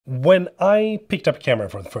When I picked up a camera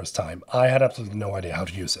for the first time, I had absolutely no idea how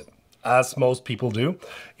to use it. As most people do,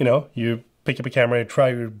 you pick up a camera, you try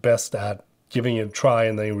your best at giving it a try,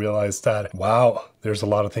 and then you realize that, wow, there's a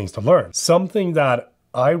lot of things to learn. Something that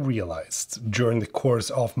I realized during the course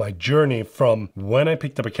of my journey from when I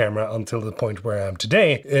picked up a camera until the point where I am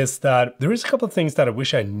today is that there is a couple of things that I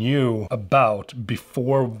wish I knew about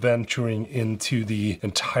before venturing into the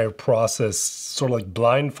entire process, sort of like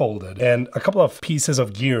blindfolded, and a couple of pieces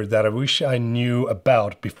of gear that I wish I knew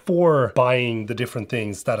about before buying the different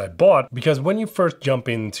things that I bought. Because when you first jump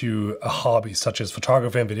into a hobby such as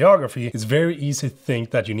photography and videography, it's very easy to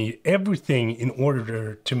think that you need everything in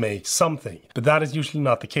order to make something. But that is usually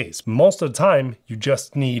not the case. Most of the time, you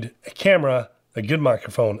just need a camera, a good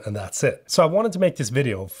microphone, and that's it. So I wanted to make this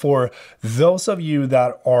video for those of you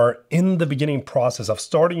that are in the beginning process of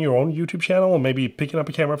starting your own YouTube channel, or maybe picking up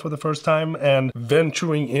a camera for the first time and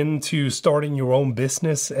venturing into starting your own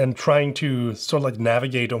business and trying to sort of like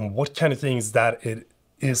navigate on what kind of things that it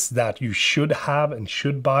is that you should have and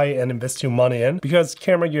should buy and invest your money in, because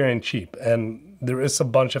camera gear ain't cheap. And there is a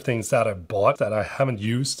bunch of things that I bought that I haven't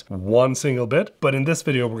used one single bit, but in this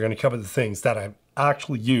video we're going to cover the things that I've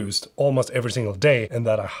actually used almost every single day and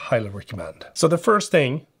that I highly recommend. So the first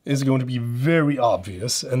thing is going to be very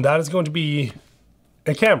obvious, and that is going to be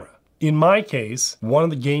a camera. In my case, one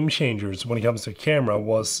of the game changers when it comes to a camera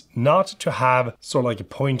was not to have sort of like a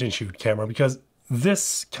point and shoot camera, because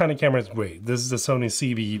this kind of camera is great. This is the Sony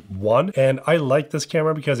CV1, and I like this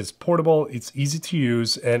camera because it's portable, it's easy to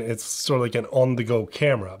use, and it's sort of like an on-the-go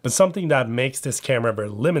camera. But something that makes this camera very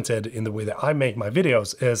limited in the way that I make my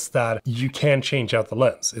videos is that you can't change out the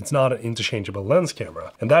lens. It's not an interchangeable lens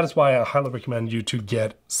camera. And that is why I highly recommend you to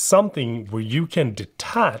get something where you can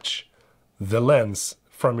detach the lens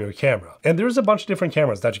from your camera. And there's a bunch of different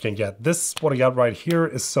cameras that you can get. This, what I got right here,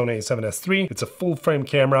 is Sony a7S III. It's a full frame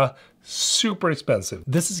camera, super expensive.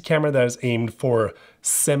 This is a camera that is aimed for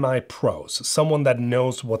semi-pros, someone that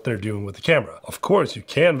knows what they're doing with the camera. Of course, you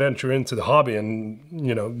can venture into the hobby and,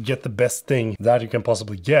 get the best thing that you can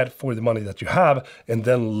possibly get for the money that you have, and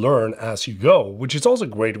then learn as you go, which is also a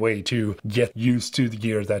great way to get used to the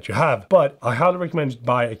gear that you have. But I highly recommend you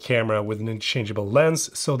buy a camera with an interchangeable lens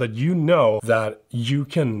so that you know that you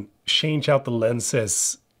can change out the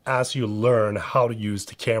lenses as you learn how to use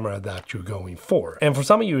the camera that you're going for. And for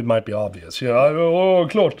some of you it might be obvious,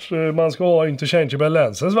 klart man ska ha interchangeable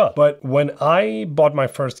lenses va? But when I bought my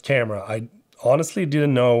first camera, I honestly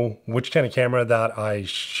didn't know which kind of camera that I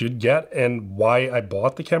should get and why I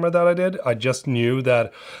bought the camera that I did. I just knew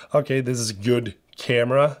that, okay, this is a good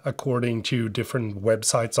camera according to different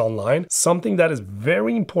websites online. Something that is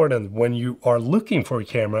very important when you are looking for a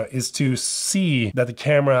camera is to see that the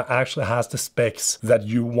camera actually has the specs that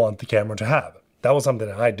you want the camera to have. That was something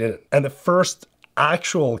that I didn't. And the first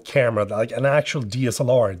actual camera, like an actual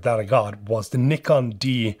DSLR that I got, was the Nikon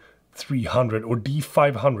D300 or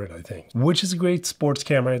D500, I think, which is a great sports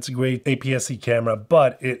camera. It's a great APS-C camera,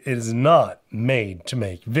 but it is not made to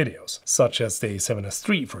make videos, such as the A7S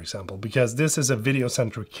III, for example, because this is a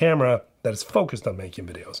video-centric camera that is focused on making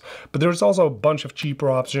videos. But there's also a bunch of cheaper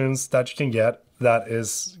options that you can get that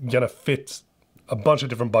is gonna fit a bunch of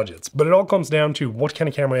different budgets. But it all comes down to what kind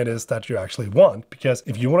of camera it is that you actually want, because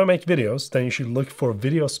if you want to make videos, then you should look for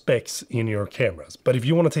video specs in your cameras. But if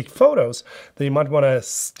you want to take photos, then you might want to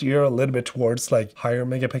steer a little bit towards like higher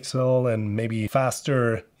megapixel and maybe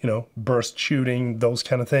faster, burst shooting, those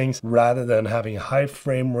kind of things, rather than having a high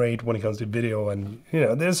frame rate when it comes to video. And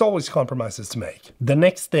there's always compromises to make. The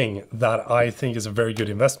next thing that I think is a very good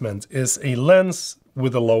investment is a lens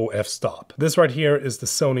with a low f-stop. This right here is the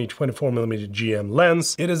Sony 24mm GM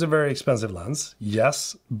lens. It is a very expensive lens,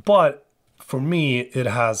 yes, but for me, it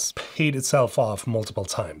has paid itself off multiple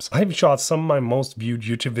times. I've shot some of my most viewed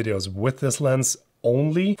YouTube videos with this lens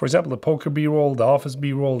only. For example, the poker b-roll, the office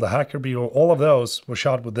b-roll, the hacker b-roll, all of those were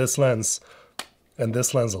shot with this lens and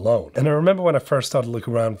this lens alone. And I remember when I first started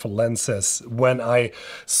looking around for lenses, when I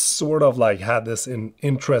sort of like had this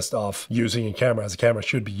interest of using a camera as a camera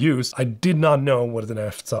should be used, I did not know what an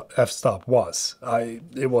f-stop was.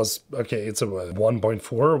 It was, okay, it's a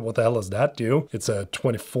 1.4, what the hell does that do? It's a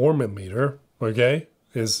 24mm, okay?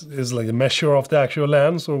 Is like the measure of the actual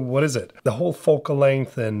lens, or what is it? The whole focal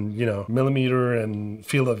length and, millimeter and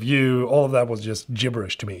field of view, all of that was just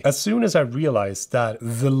gibberish to me. As soon as I realized that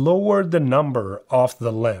the lower the number of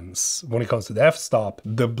the lens when it comes to the f-stop,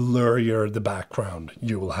 the blurrier the background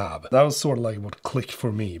you will have. That was sort of like what clicked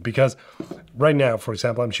for me, because right now, for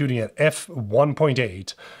example, I'm shooting at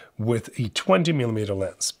f1.8 with a 20mm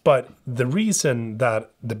lens. But the reason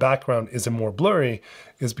that the background isn't more blurry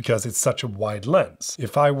is because it's such a wide lens.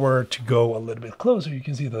 If I were to go a little bit closer, you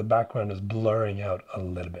can see the background is blurring out a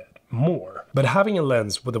little bit more. But having a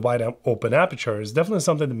lens with a wide open aperture is definitely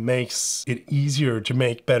something that makes it easier to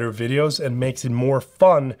make better videos and makes it more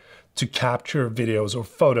fun to capture videos or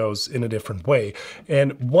photos in a different way.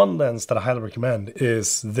 And one lens that I highly recommend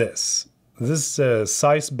is this. This is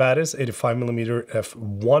Zeiss Batis 85mm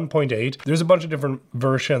f1.8. There's a bunch of different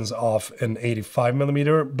versions of an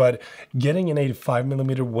 85mm, but getting an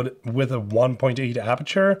 85mm with a 1.8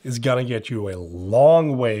 aperture is gonna get you a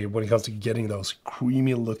long way when it comes to getting those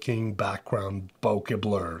creamy looking background bokeh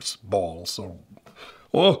blurs, balls, or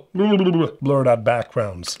blurred out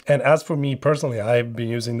backgrounds. And as for me personally, I've been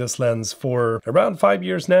using this lens for around 5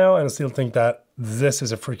 years now, and I still think that this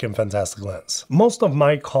is a freaking fantastic lens. Most of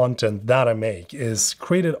my content that I make is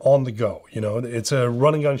created on the go. You know, it's a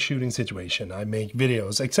running gun shooting situation. I make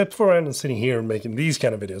videos, except for when I'm sitting here making these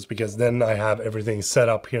kind of videos, because then I have everything set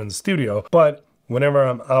up here in the studio. But whenever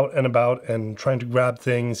I'm out and about and trying to grab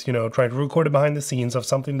things, you know, trying to record it behind the scenes of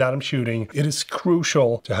something that I'm shooting, it is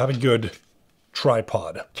crucial to have a good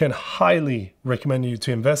tripod. Can highly recommend you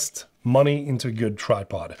to invest money into a good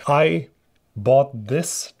tripod. I bought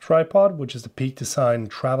this tripod, which is the Peak Design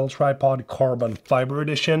Travel Tripod Carbon Fiber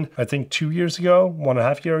Edition, I think 2 years ago,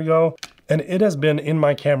 1.5 years ago. And it has been in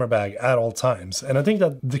my camera bag at all times. And I think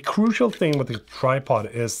that the crucial thing with the tripod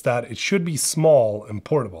is that it should be small and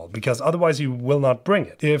portable, because otherwise you will not bring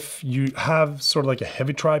it. If you have sort of like a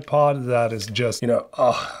heavy tripod that is just, you know,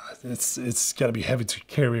 it's gotta be heavy to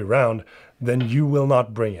carry around, then you will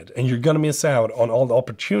not bring it. And you're gonna miss out on all the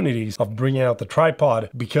opportunities of bringing out the tripod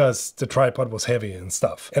because the tripod was heavy and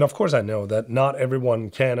stuff. And of course I know that not everyone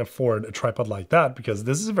can afford a tripod like that, because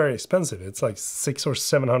this is very expensive. It's like $600 or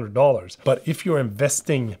 $700. But if you're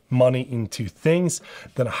investing money into things,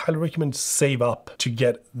 then I highly recommend to save up to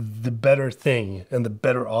get the better thing and the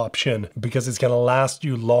better option, because it's gonna last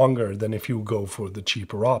you longer than if you go for the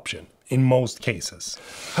cheaper option. In most cases.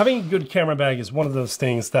 Having a good camera bag is one of those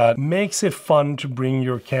things that makes it fun to bring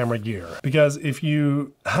your camera gear. Because if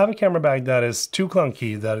you have a camera bag that is too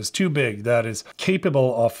clunky, that is too big, that is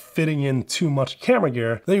capable of fitting in too much camera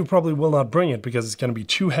gear, then you probably will not bring it because it's gonna be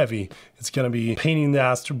too heavy. It's gonna be a pain in the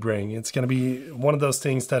ass to bring. It's gonna be one of those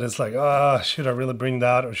things that is like, should I really bring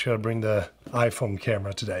that, or should I bring the iPhone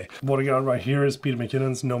camera today? What I got right here is Peter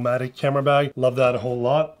McKinnon's Nomadic camera bag. Love that a whole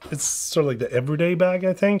lot. It's sort of like the everyday bag,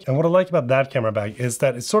 I think. And what I like about that camera bag is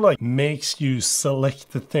that it sort of like makes you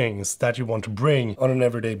select the things that you want to bring on an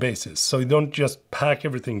everyday basis. So you don't just pack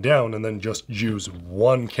everything down and then just use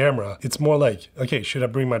one camera. It's more like, okay, should I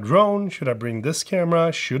bring my drone? Should I bring this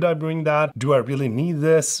camera? Should I bring that? Do I really need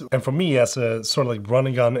this? And for me, as a sort of like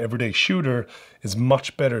running gun everyday shooter, it's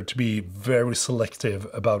much better to be very selective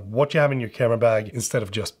about what you have in your camera bag instead of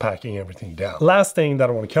just packing everything down. Last thing that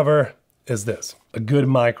I want to cover is this: a good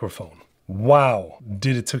microphone. Wow,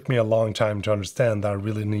 did it took me a long time to understand that I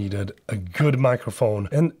really needed a good microphone,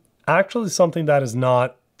 and actually something that is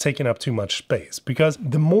not taking up too much space, because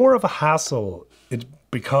the more of a hassle it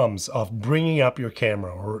becomes of bringing up your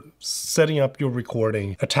camera or setting up your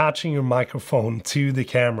recording, attaching your microphone to the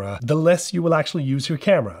camera, the less you will actually use your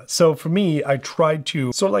camera. So for me, I tried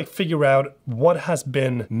to sort of like figure out what has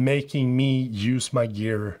been making me use my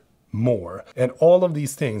gear more. And all of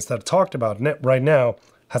these things that I talked about right now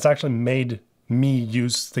has actually made me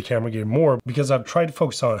use the camera gear more, because I've tried to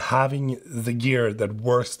focus on having the gear that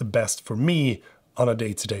works the best for me on a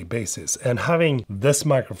day-to-day basis. And having this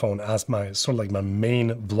microphone as my sort of like my main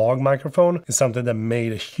vlog microphone is something that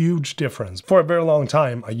made a huge difference. For a very long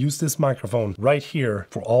time, I used this microphone right here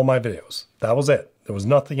for all my videos. That was it. There was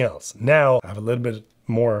nothing else. Now I have a little bit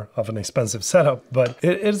more of an expensive setup, but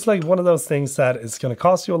it's like one of those things that it's going to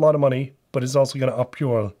cost you a lot of money, but it's also going to up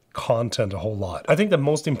your content a whole lot. I think the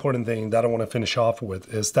most important thing that I want to finish off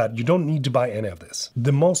with is that you don't need to buy any of this.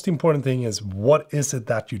 The most important thing is, what is it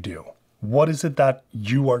that you do? What is it that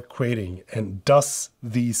you are creating? And does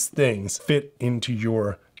these things fit into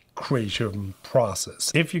your creation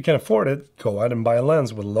process? If you can afford it, go ahead and buy a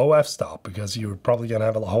lens with low f-stop, because you're probably going to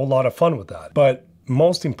have a whole lot of fun with that. But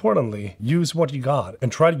most importantly, use what you got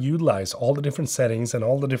and try to utilize all the different settings and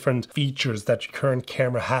all the different features that your current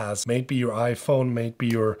camera has. Maybe your iPhone, maybe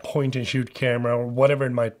your point and shoot camera, or whatever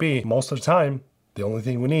it might be. Most of the time, the only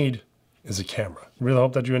thing we need is a camera. Really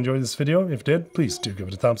hope that you enjoyed this video. If you did, please do give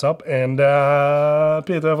it a thumbs up. And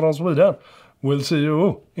Peter från Sweden. We'll see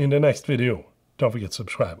you in the next video. Don't forget to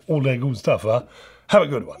subscribe. All that good stuff, huh? Have a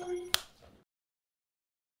good one.